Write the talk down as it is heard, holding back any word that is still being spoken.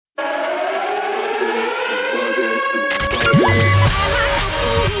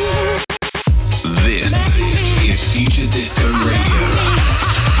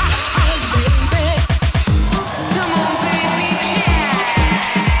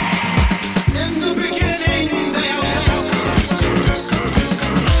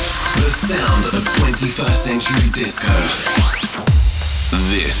21st century disco.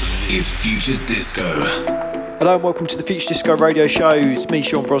 This is Future Disco. Hello and welcome to the Future Disco Radio Show. It's me,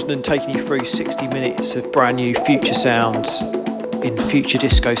 Sean Brosnan, taking you through 60 minutes of brand new future sounds in future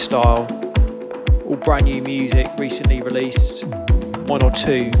disco style. All brand new music, recently released. One or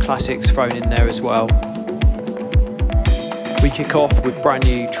two classics thrown in there as well. We kick off with brand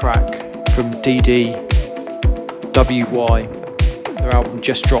new track from DDWY. Their album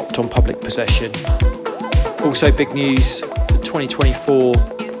just dropped on Public Possession. Also big news for 2024.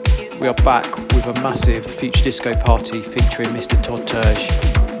 We are back with a massive Future Disco party featuring Mr. Todd Terge.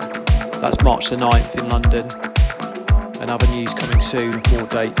 That's March the 9th in London. And other news coming soon, more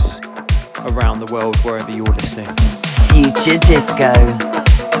dates around the world wherever you're listening. Future Disco.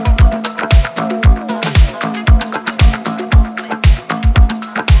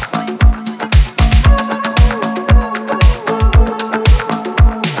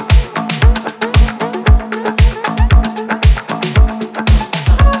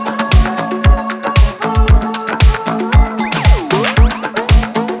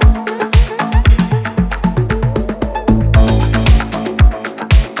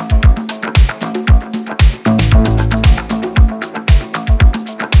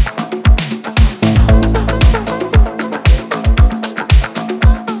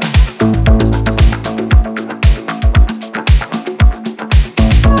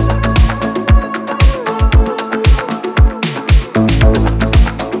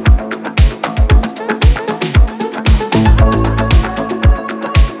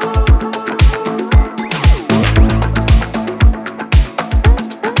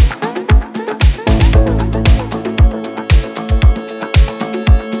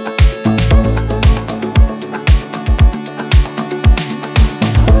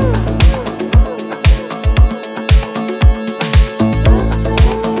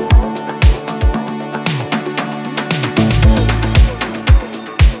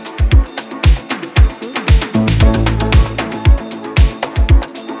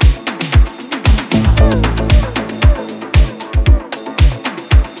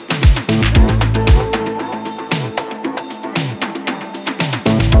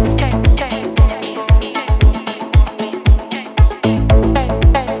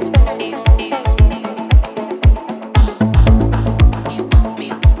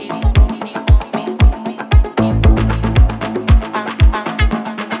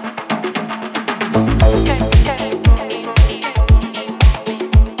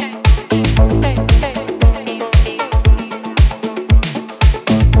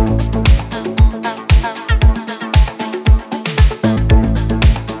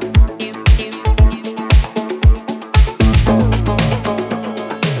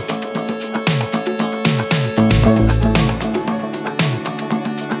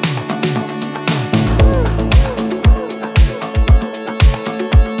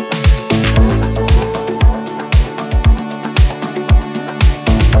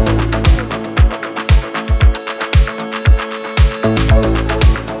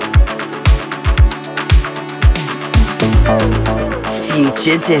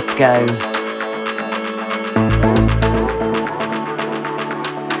 Future Disco.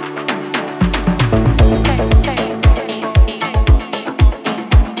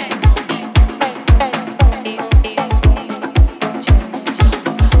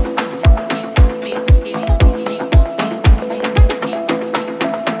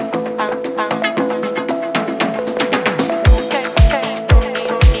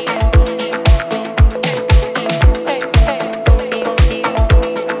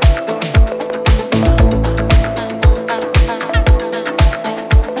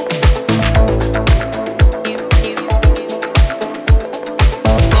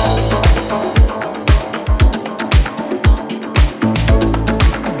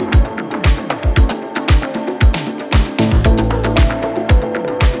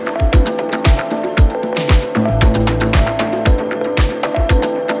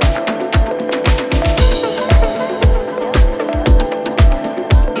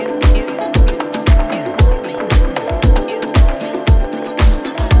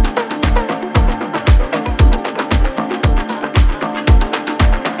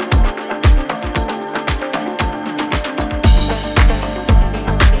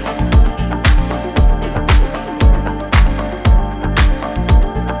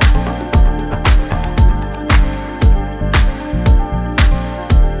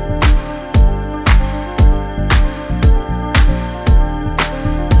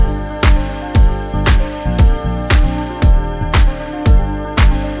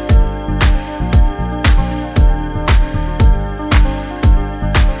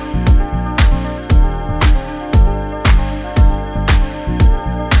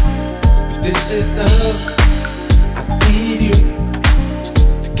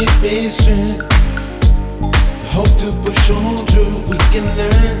 give me strength. Hope to push on through. We can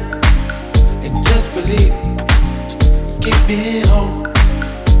learn and just believe. Give it hope.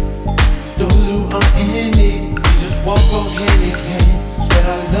 Those who are in need, we just walk on hand in hand. Spread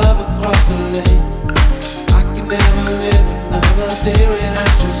our love across the land. I can never live another day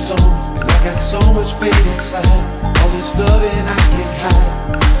without your soul. I got so much faith inside. All this love and I can't hide.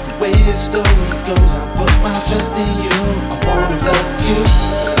 The way this story goes, I put my trust in you. I wanna love you.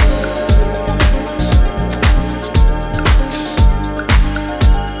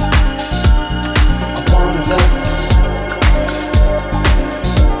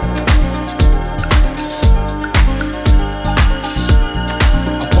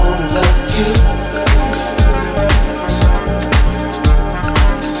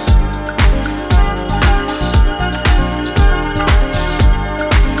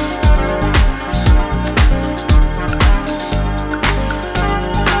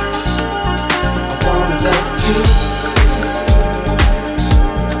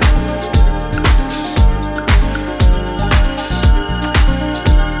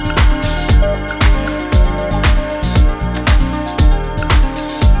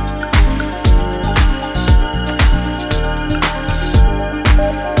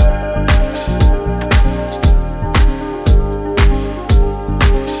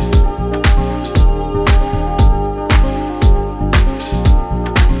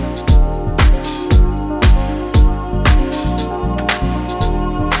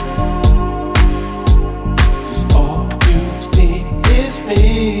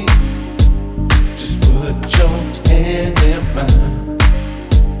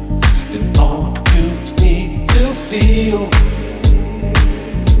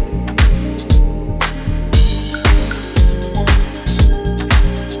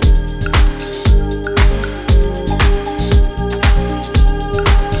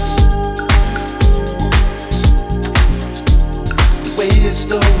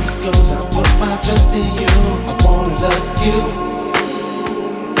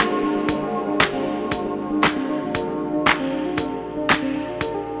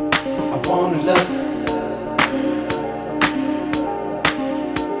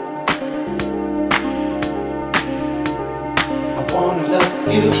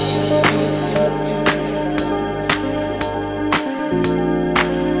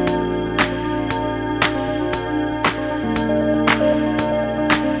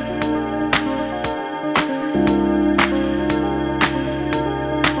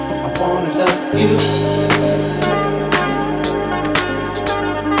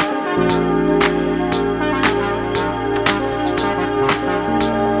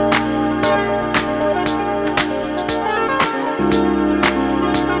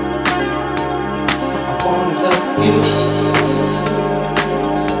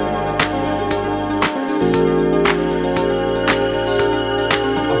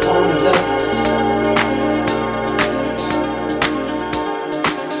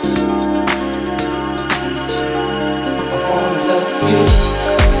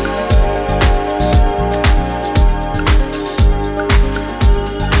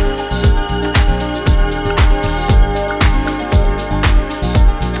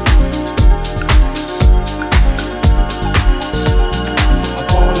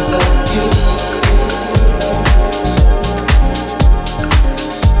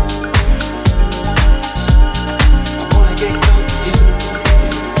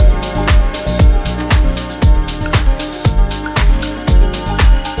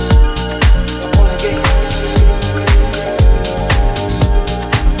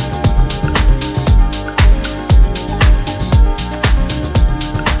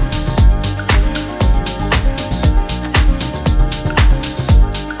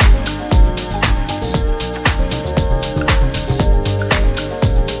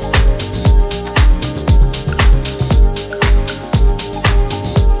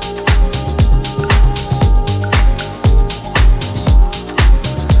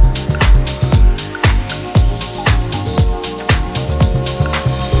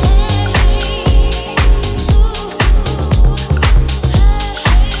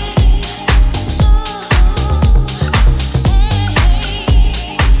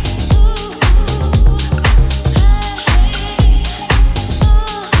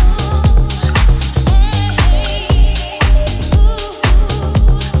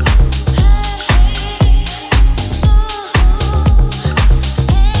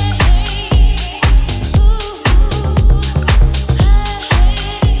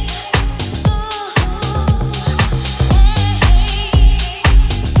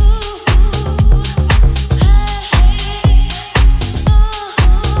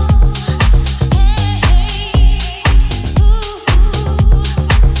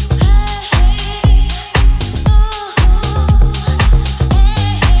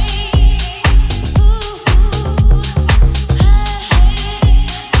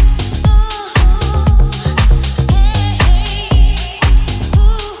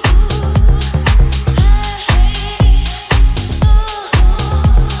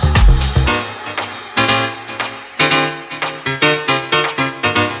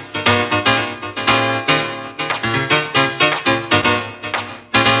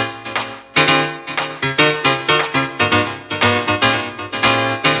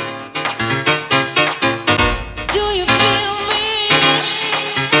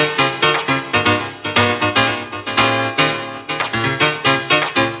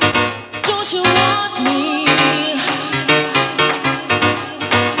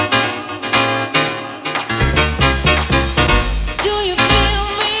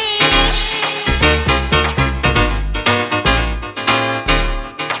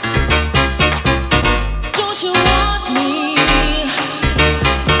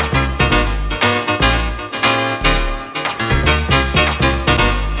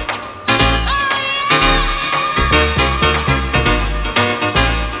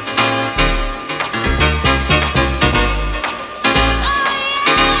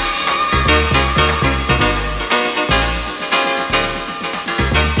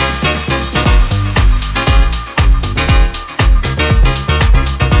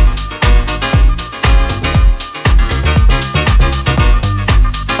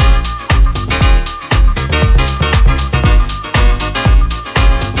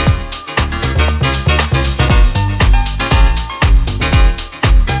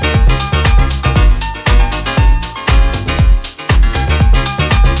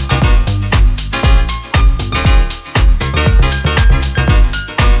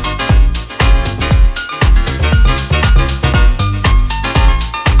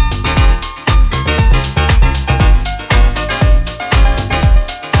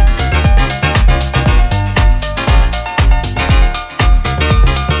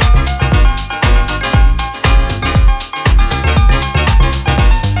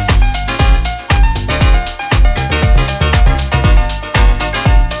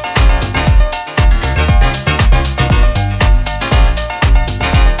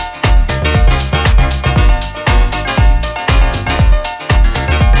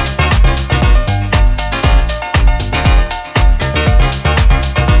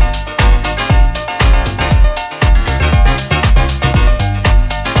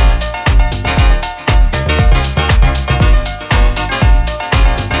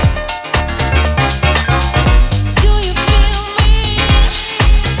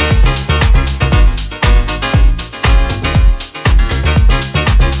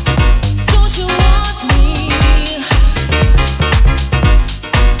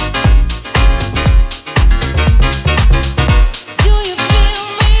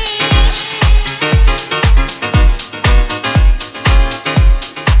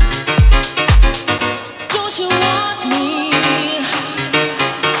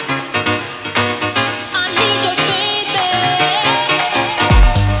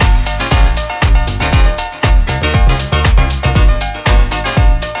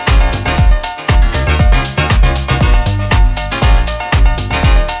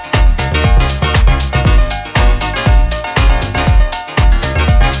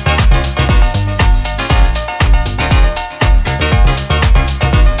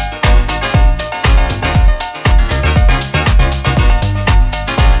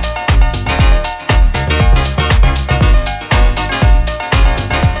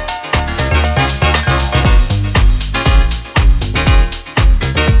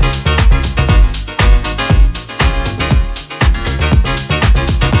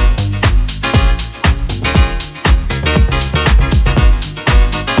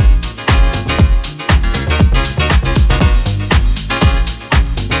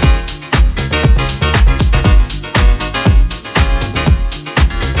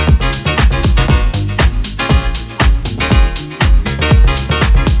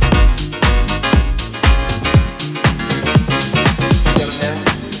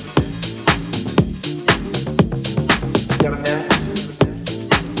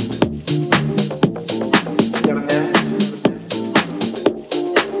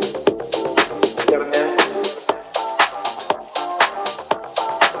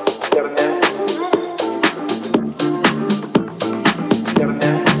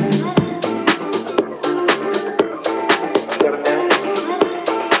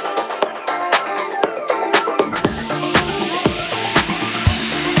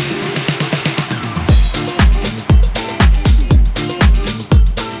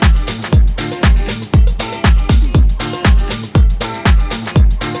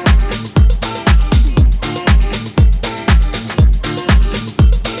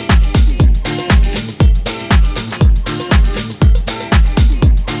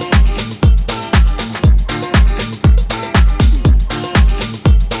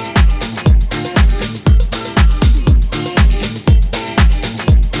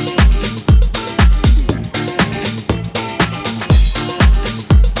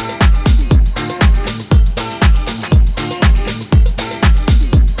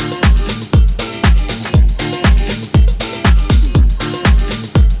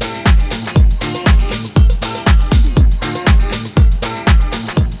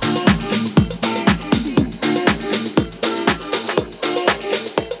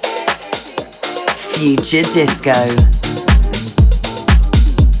 Future Disco.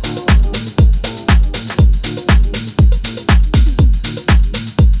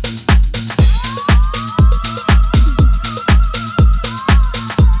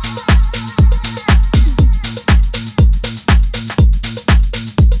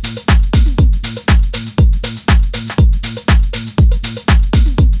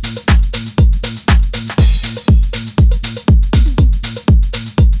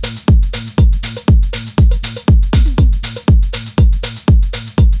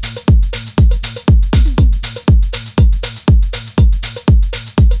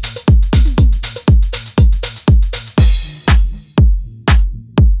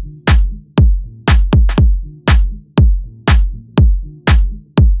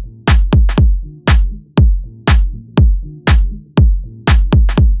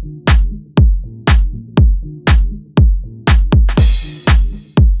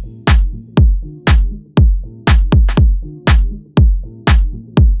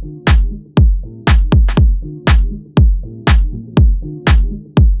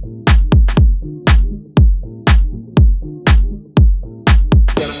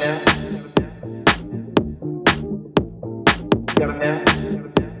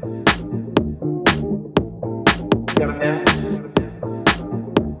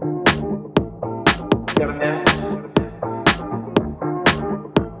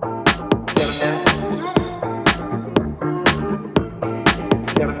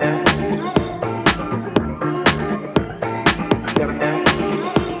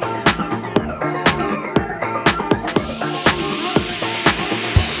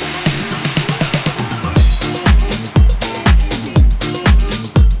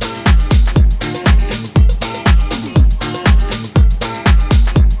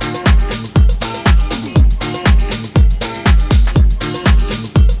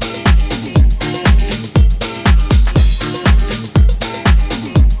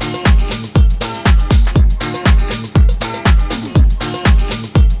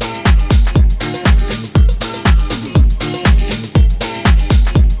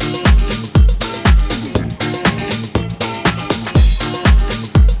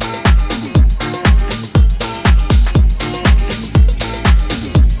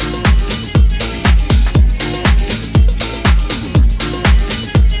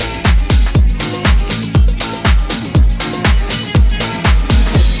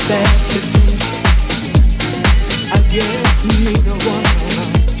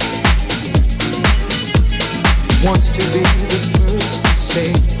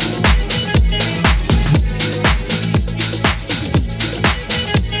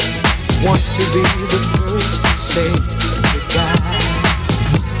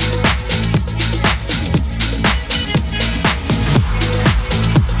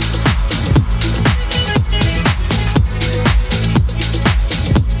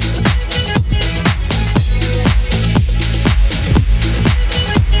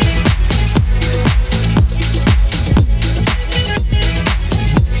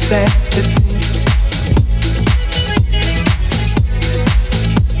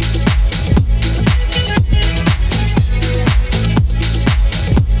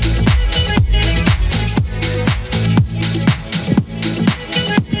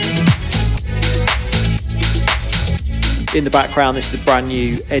 In the background, this is a brand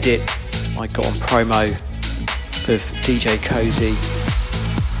new edit I got on promo of DJ Cozy.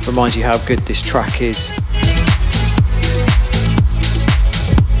 Reminds you how good this track is.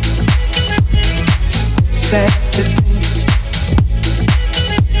 Set to think.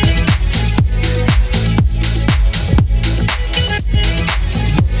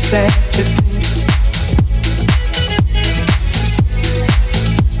 Set to think.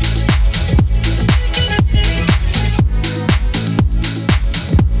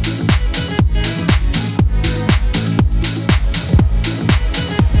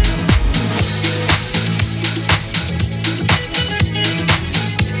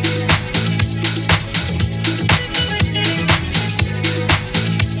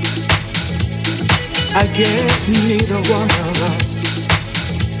 I guess neither one of us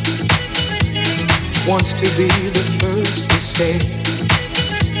wants to be the first to say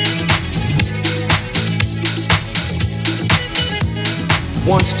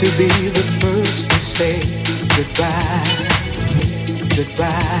wants to be the first to say goodbye,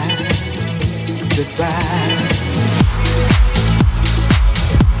 goodbye, goodbye.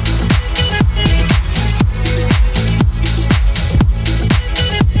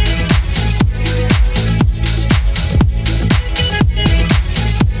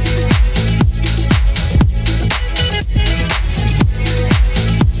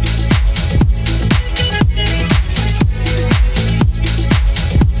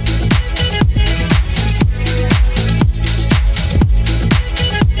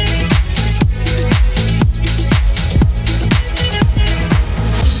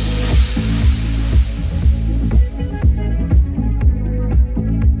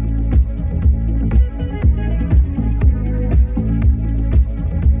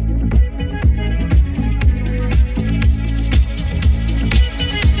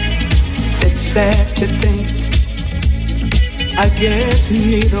 Sad to think, I guess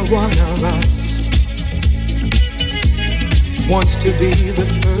neither one of us wants to be the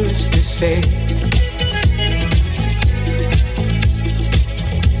first to say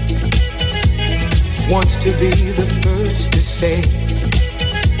wants to be the first to say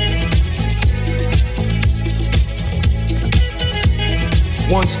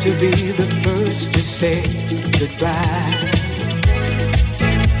wants to be the first to say goodbye.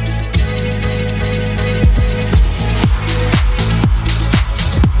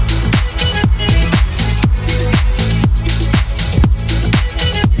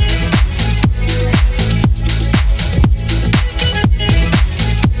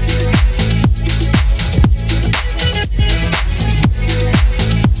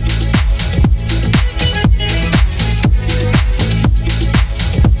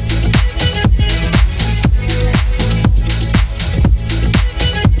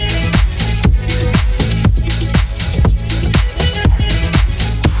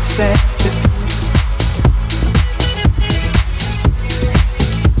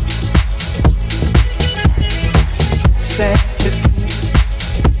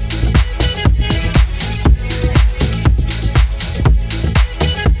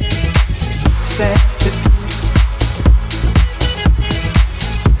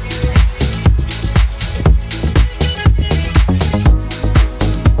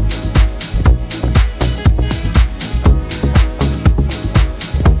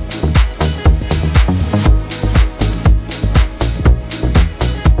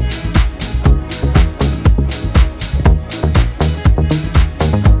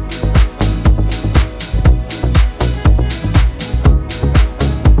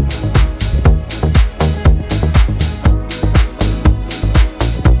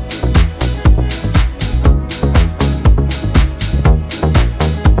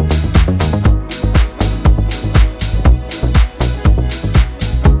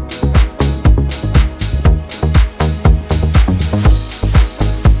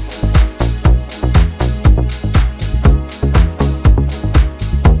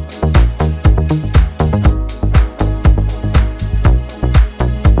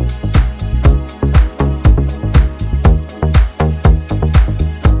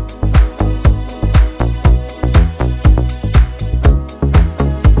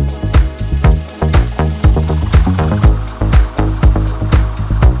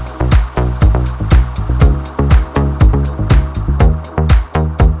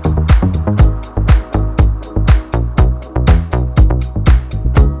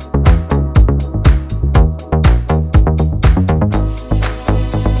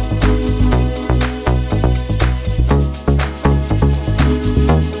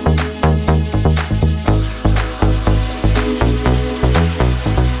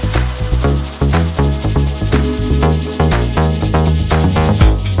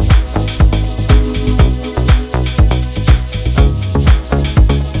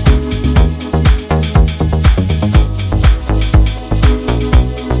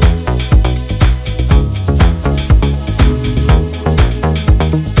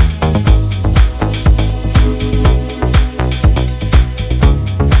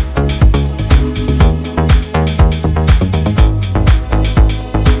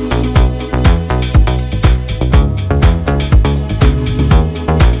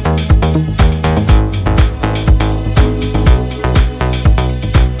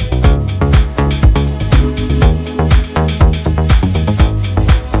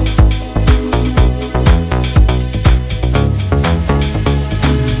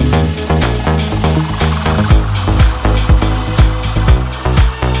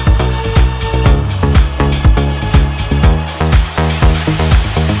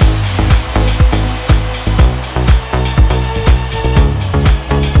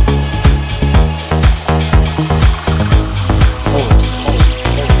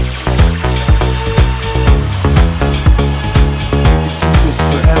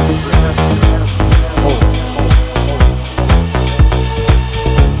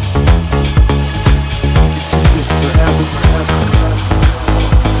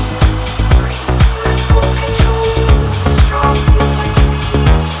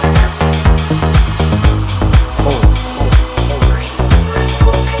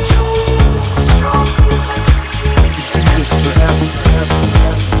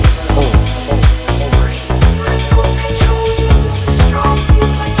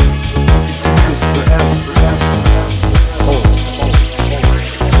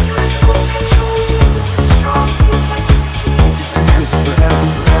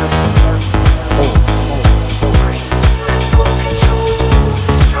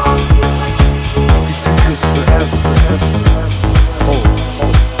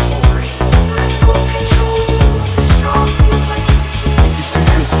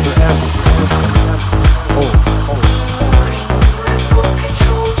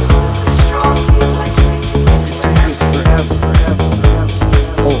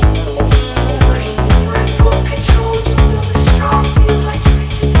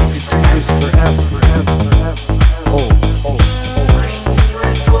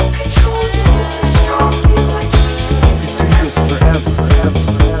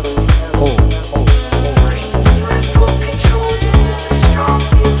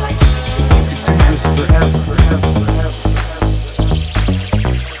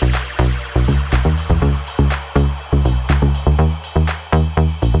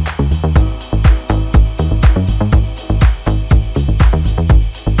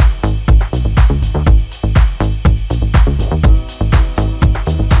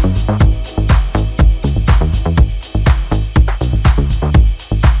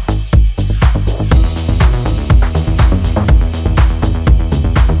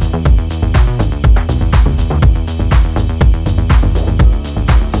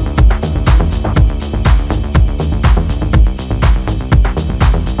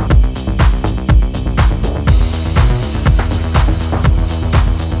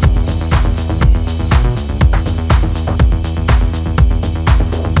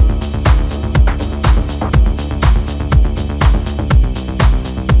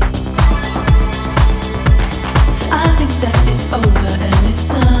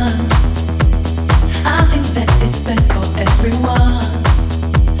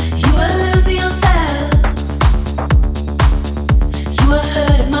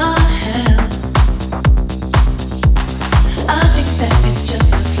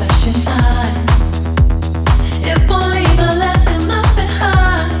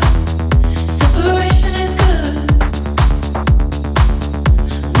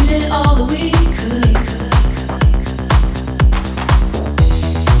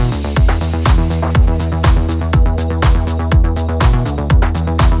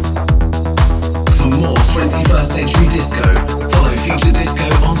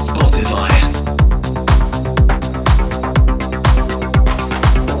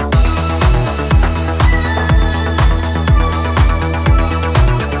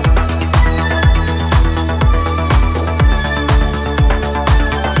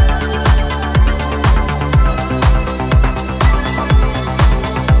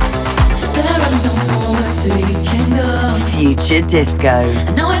 Future Disco.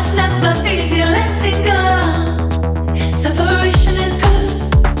 No, it's never easy letting go. Separation is good.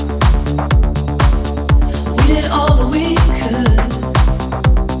 We did all that we could.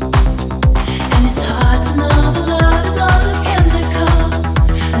 And it's hard to know that love is all just chemicals.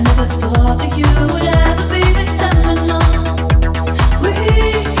 I never thought that you would ever be the seminal. We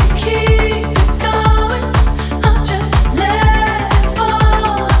can keep it going. I'll just let it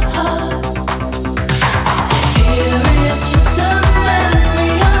fall apart. Here is just a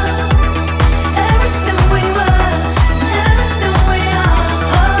memory of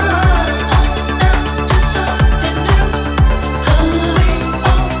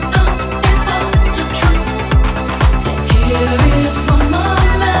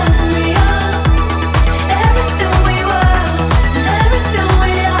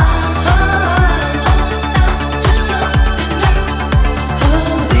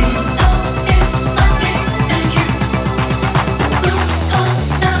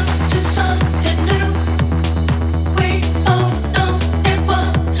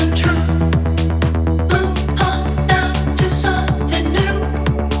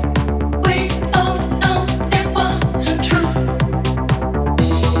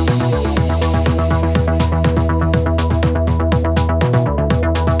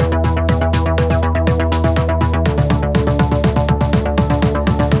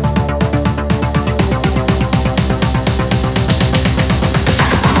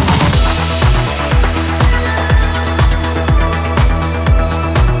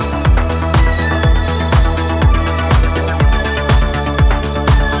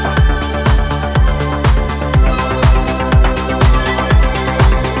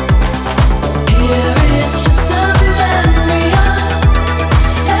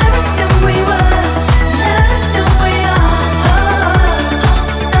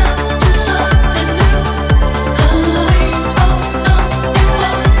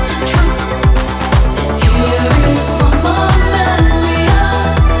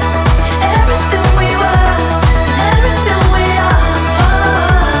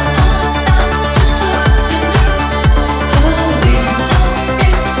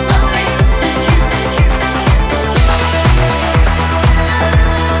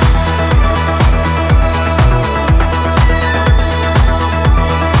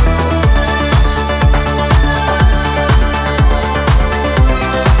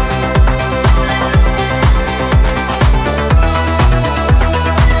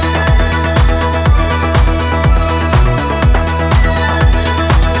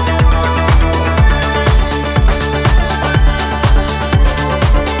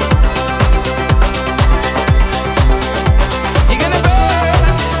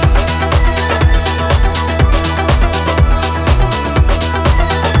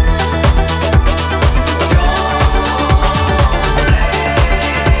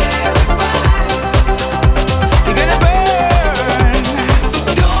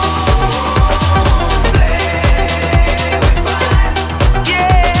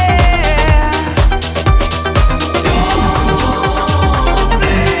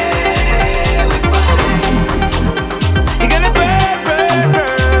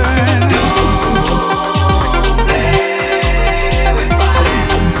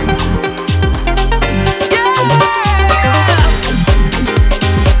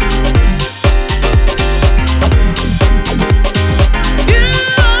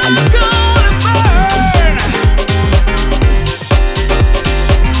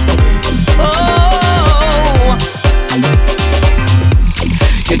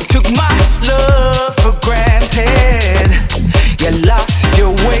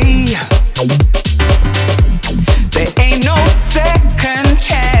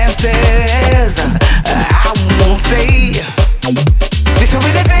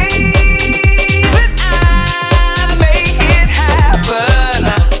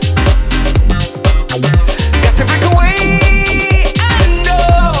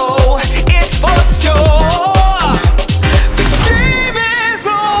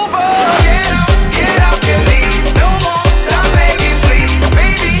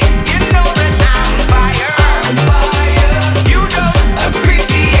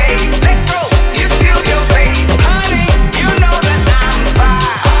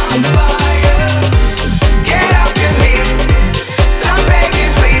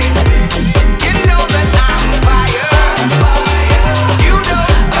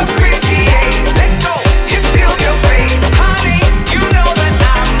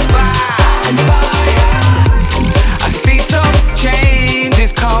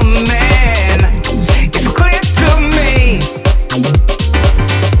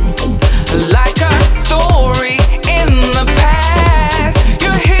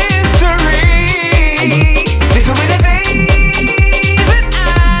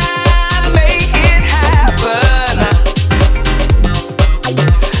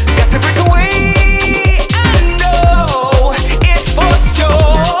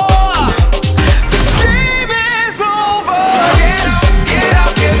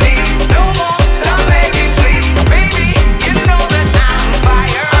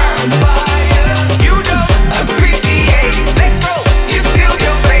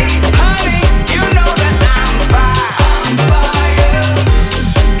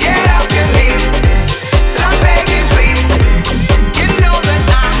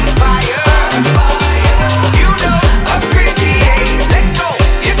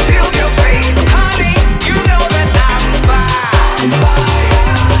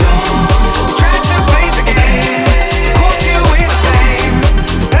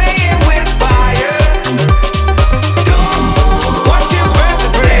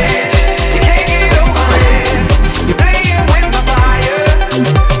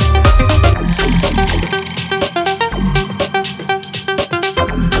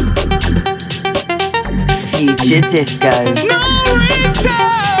Future Disco.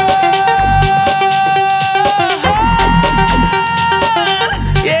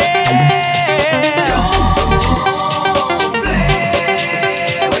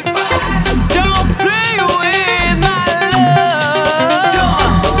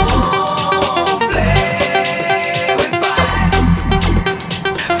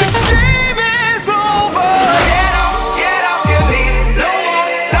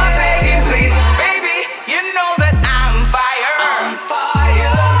 Fire.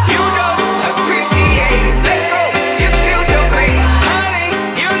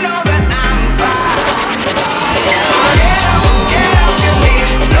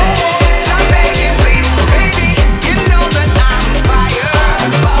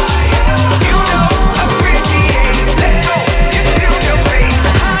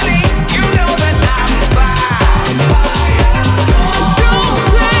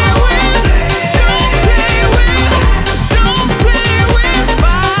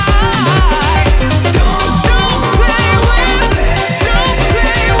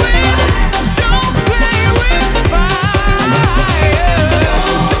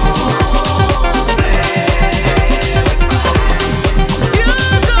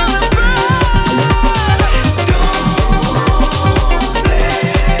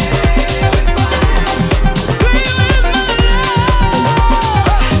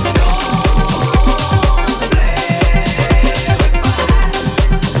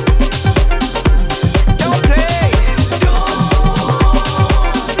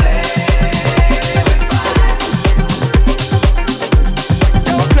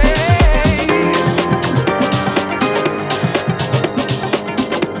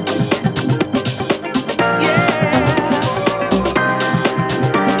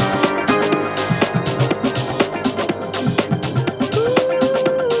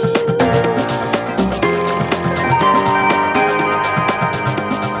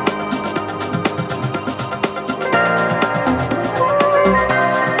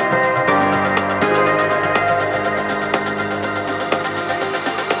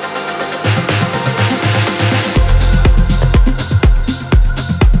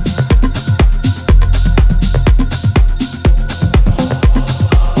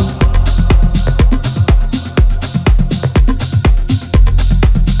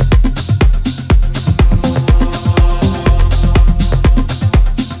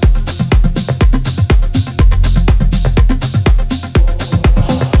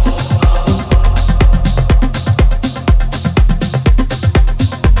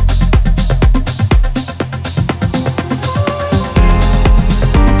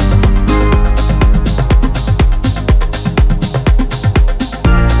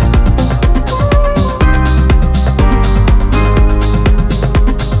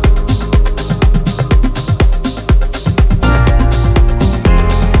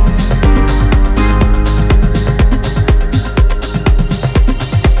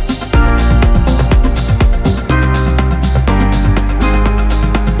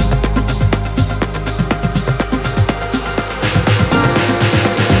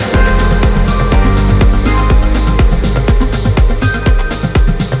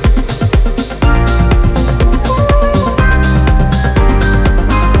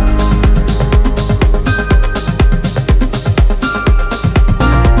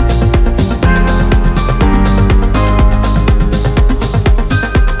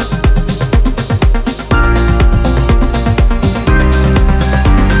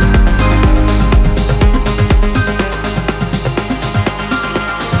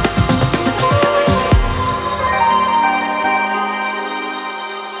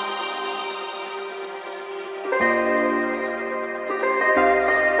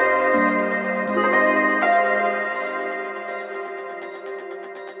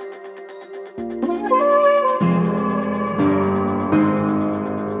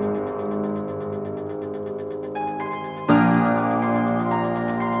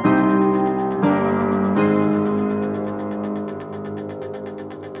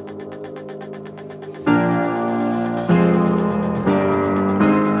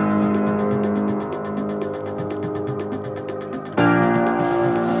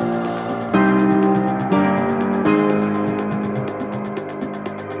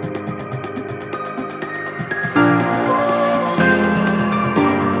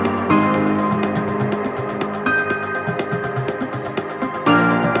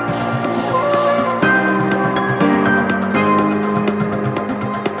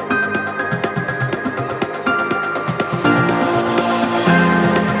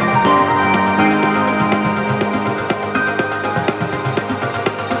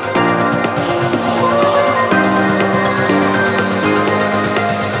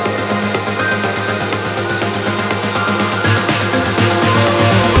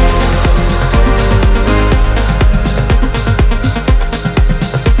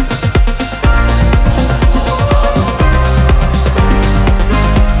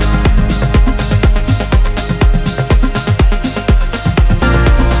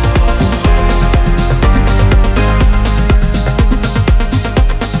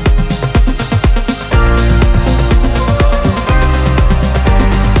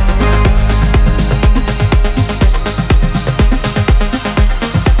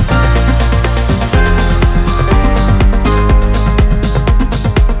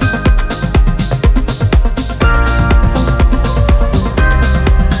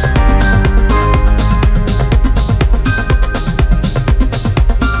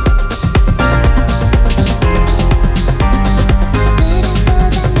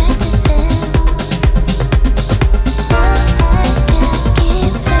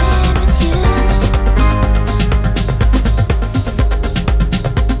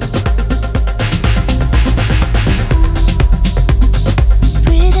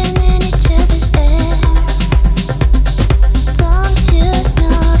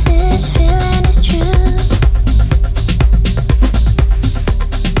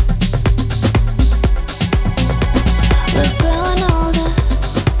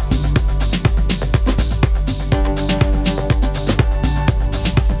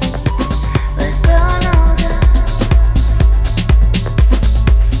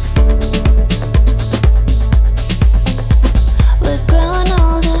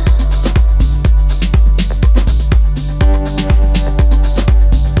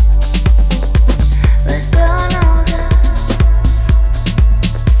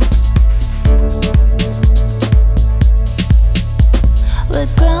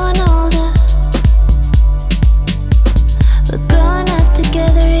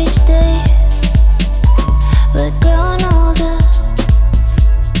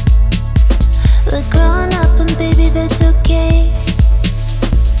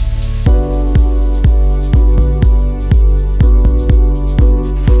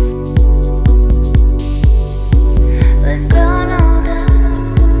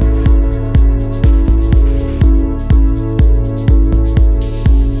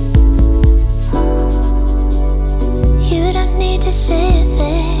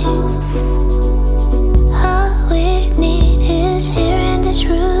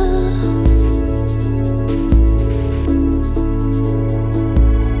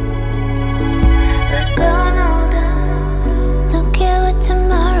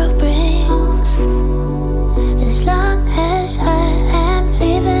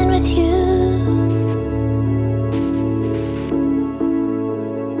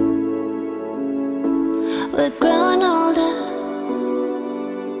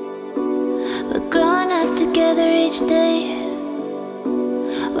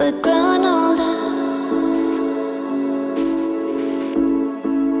 We're growing older.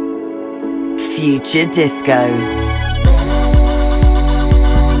 Future Disco.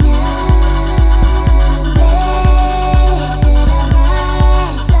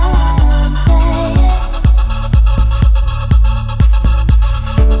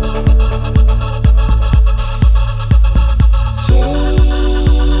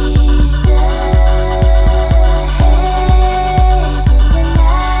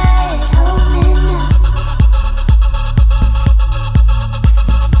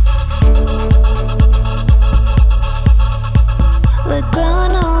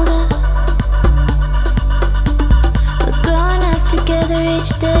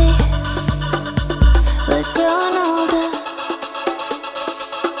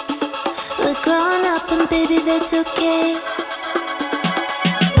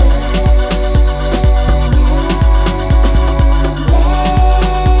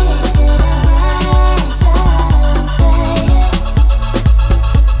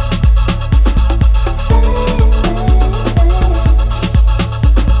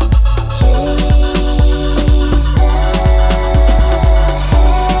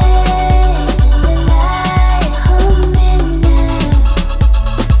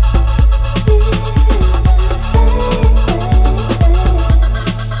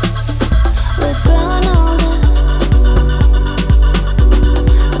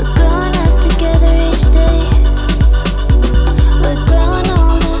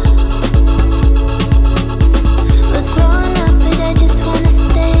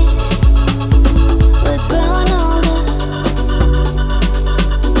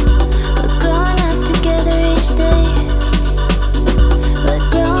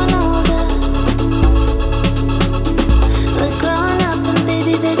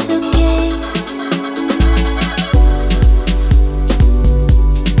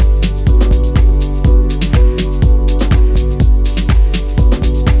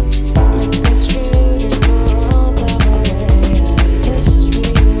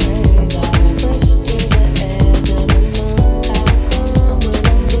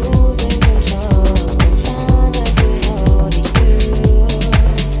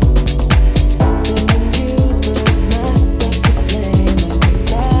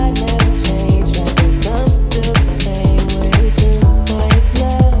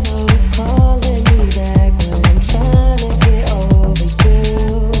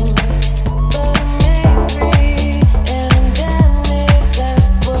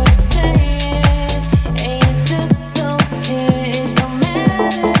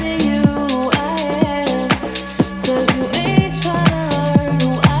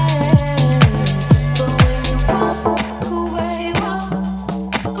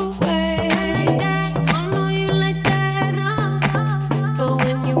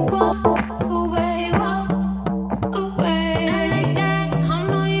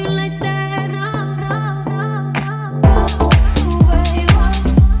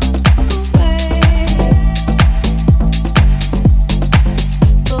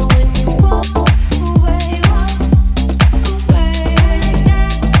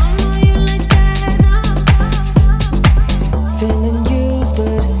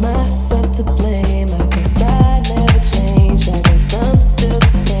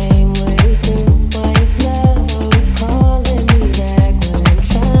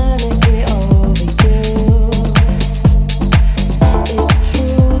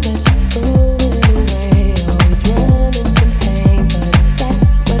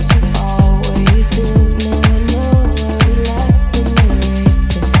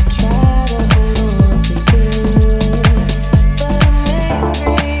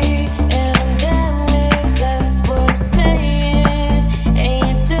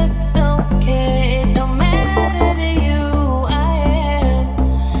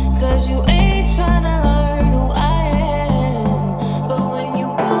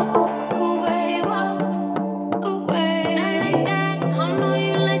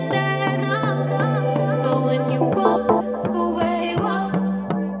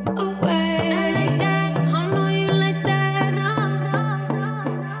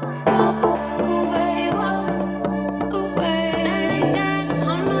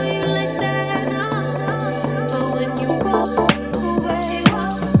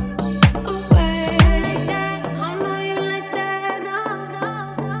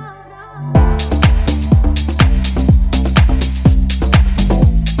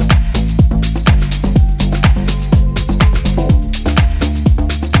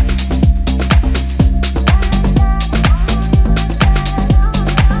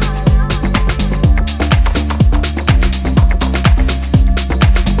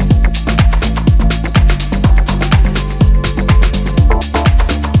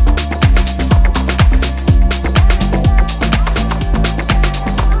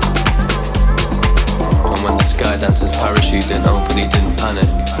 didn't panic.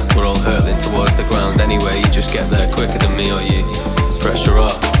 We're all hurtling towards the ground anyway. You just get there quicker than me, or you pressure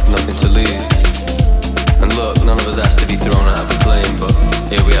up, nothing to lose. And look, none of us asked to be thrown out of a plane, but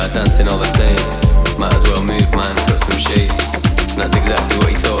here we are dancing all the same. Might as well move, man, cut some shapes. And that's exactly what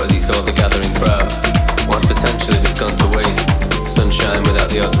he thought as he saw the gathering crowd. What's potential if it's gone to waste? Sunshine without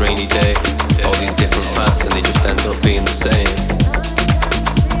the odd rainy day. All these different paths and they just end up being the same.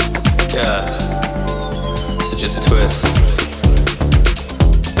 Yeah, so just twist.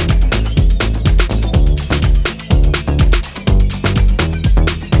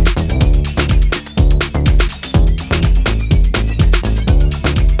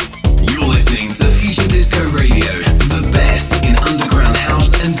 Future Disco Radio, the best in underground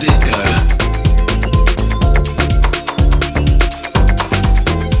house and disco.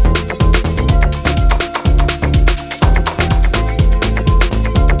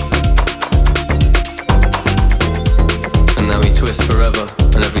 And now we twist forever,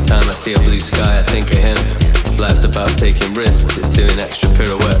 and every time I see a blue sky I think of him. Life's about taking risks, it's doing extra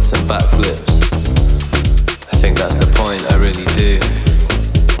pirouettes and backflips. I think that's the point, I really do.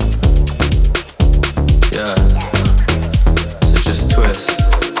 Yeah, so just twist.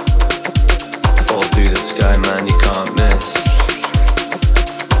 Fall through the sky, man, you can't miss.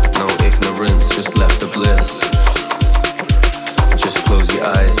 No ignorance, just left the bliss. Just close your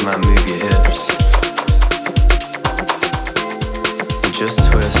eyes, man, move your hips. And just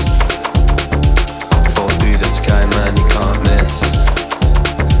twist. Fall through the sky, man, you can't miss.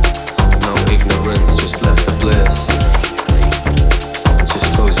 No ignorance, just left the bliss.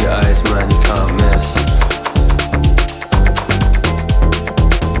 Just close your eyes, man, you can't miss.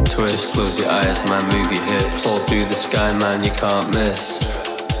 Just close your eyes, man, move your hips. Fall through the sky, man, you can't miss.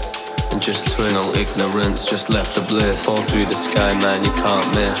 And just twist. No ignorance, just left the bliss. Fall through the sky, man, you can't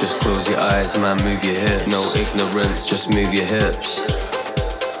miss. Just close your eyes, man, move your hips. No ignorance, just move your hips.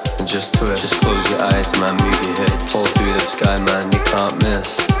 And just twist. Just close your eyes, man, move your hips. Fall through the sky, man, you can't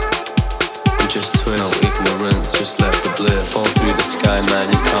miss. And just twist. No ignorance, just left the bliss. Fall through the sky,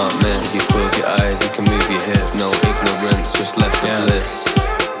 man, you can't miss. If you close your eyes, you can move your hips. No ignorance, just left the bliss.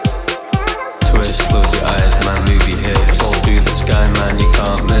 Just close your eyes, man, move your hips. Fall through the sky, man, you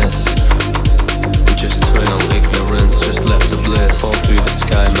can't miss. And just twist. No ignorance, just left the bliss. Fall through the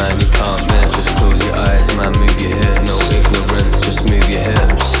sky, man, you can't miss. Just close your eyes, man, move your hips. No ignorance, just move your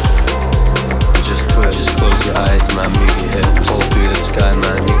hips. And just twist. Just close your eyes, man, move your hips. Fall through the sky,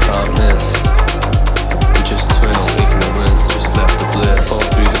 man, you can't miss. And just twist. No ignorance, just left the bliss. Fall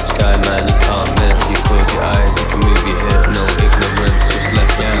through the sky, man, you can't miss. You close your eyes, you can move your hips. No ignorance, just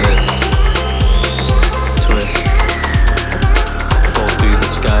left the bliss. Twist. Fall through the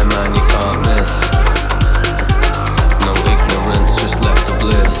sky, man, you can't miss. No ignorance, just left the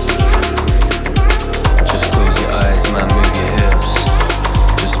bliss. Just close your eyes, man, move your hips.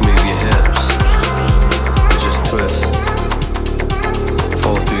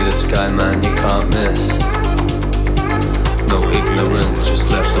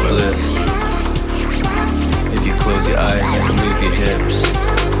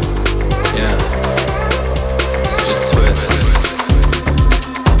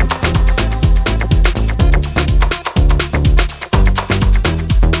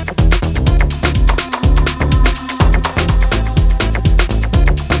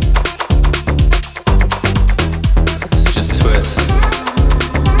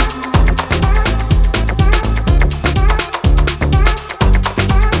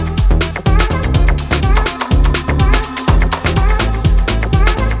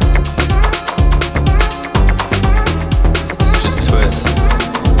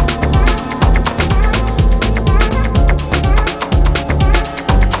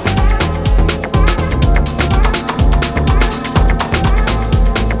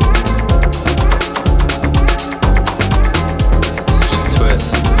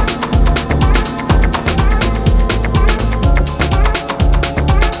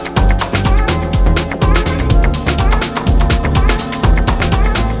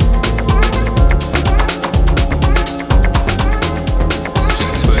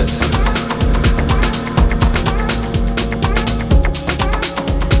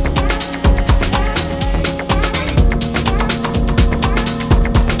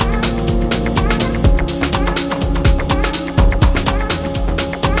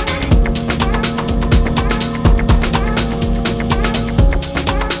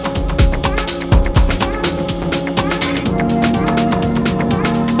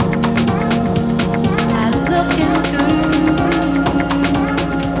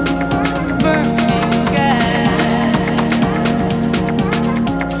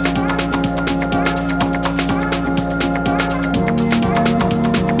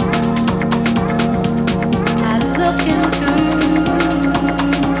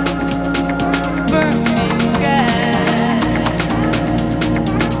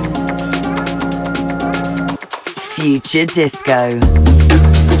 Future Disco.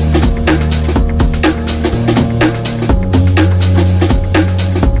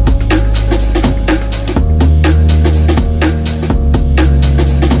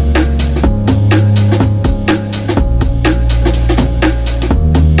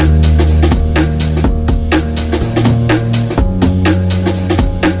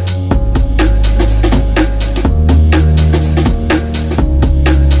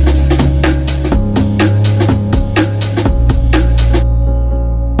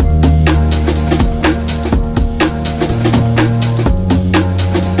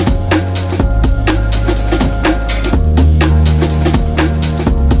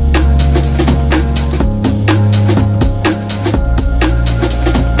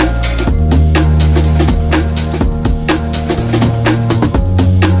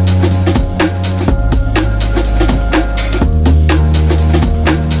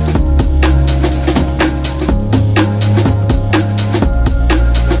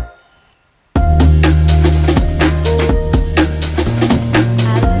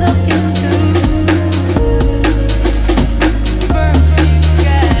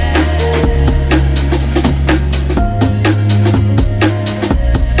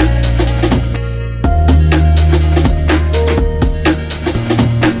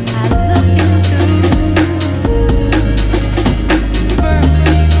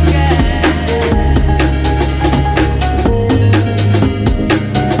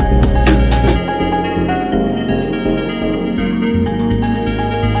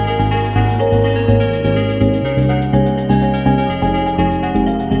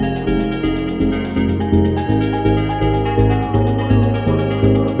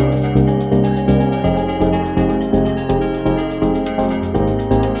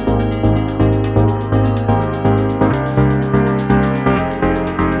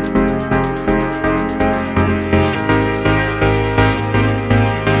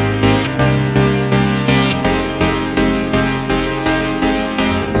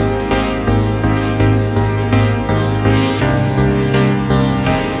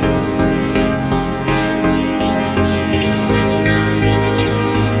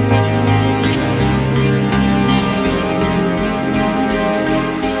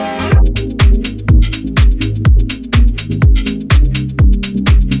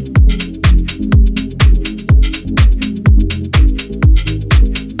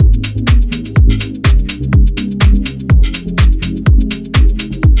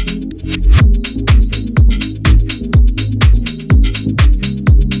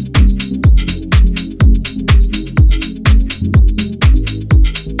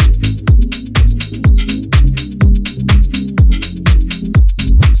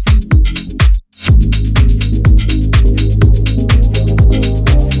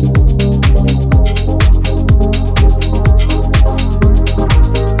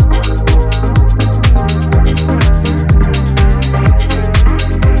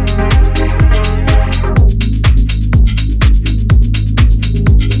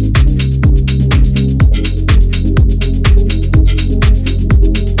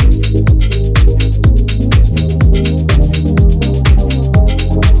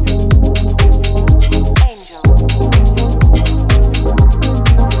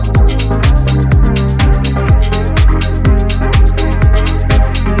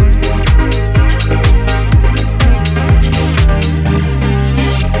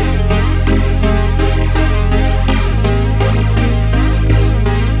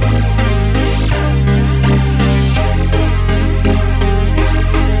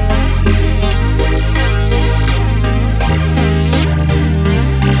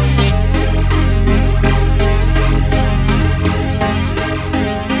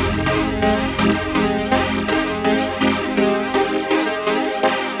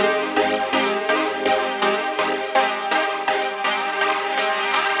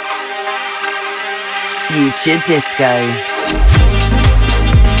 Future Disco.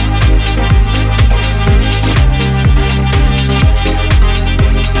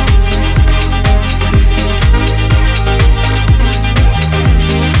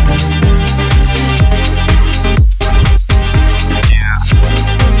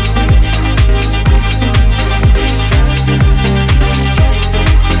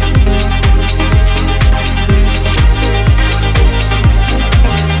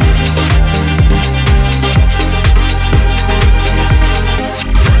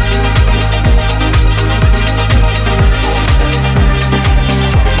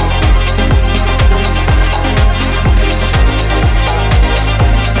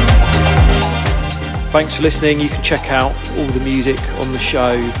 Thanks for listening. You can check out all the music on the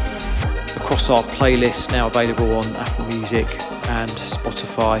show across our playlist, now available on Apple Music and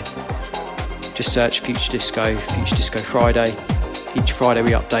Spotify. Just search Future Disco Friday. Each Friday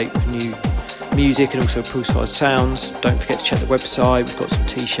we update with new music and also poolside sounds. Don't forget to check the website. We've got some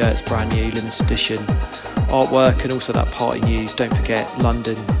t-shirts, brand new, limited edition artwork, and also that party news. Don't forget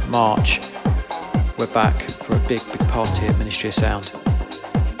London, March. We're back for a big party at Ministry of Sound.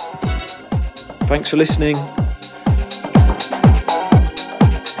 Thanks for listening.